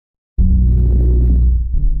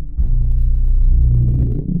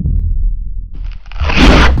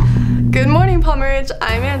Good morning, Palm Ridge.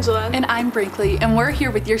 I'm Angela. And I'm Brinkley, and we're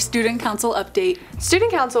here with your Student Council update.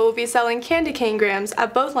 Student Council will be selling candy cane grams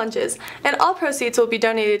at both lunches, and all proceeds will be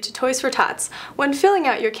donated to Toys for Tots. When filling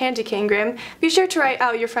out your candy cane gram, be sure to write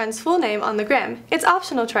out your friend's full name on the gram. It's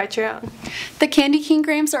optional to write your own. The candy cane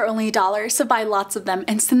grams are only $1, so buy lots of them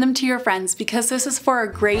and send them to your friends because this is for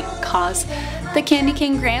a great cause. The candy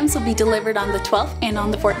cane grams will be delivered on the 12th and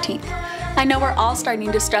on the 14th. I know we're all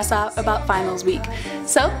starting to stress out about finals week,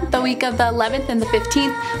 so the week of the 11th and the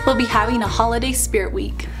 15th, we'll be having a holiday spirit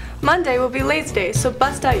week. Monday will be Lazy Day, so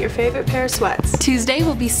bust out your favorite pair of sweats. Tuesday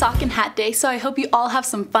will be Sock and Hat Day, so I hope you all have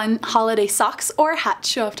some fun holiday socks or a hat to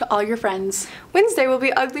show off to all your friends. Wednesday will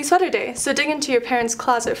be Ugly Sweater Day, so dig into your parents'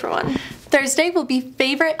 closet for one. Thursday will be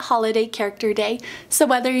Favorite Holiday Character Day, so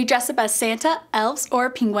whether you dress up as Santa, elves, or a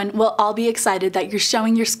penguin, we'll all be excited that you're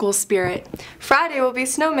showing your school spirit. Friday will be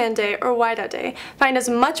Snowman Day or Whiteout Day. Find as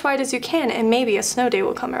much white as you can and maybe a snow day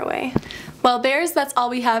will come our way. Well, Bears, that's all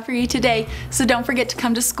we have for you today, so don't forget to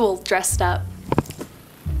come to school dressed up.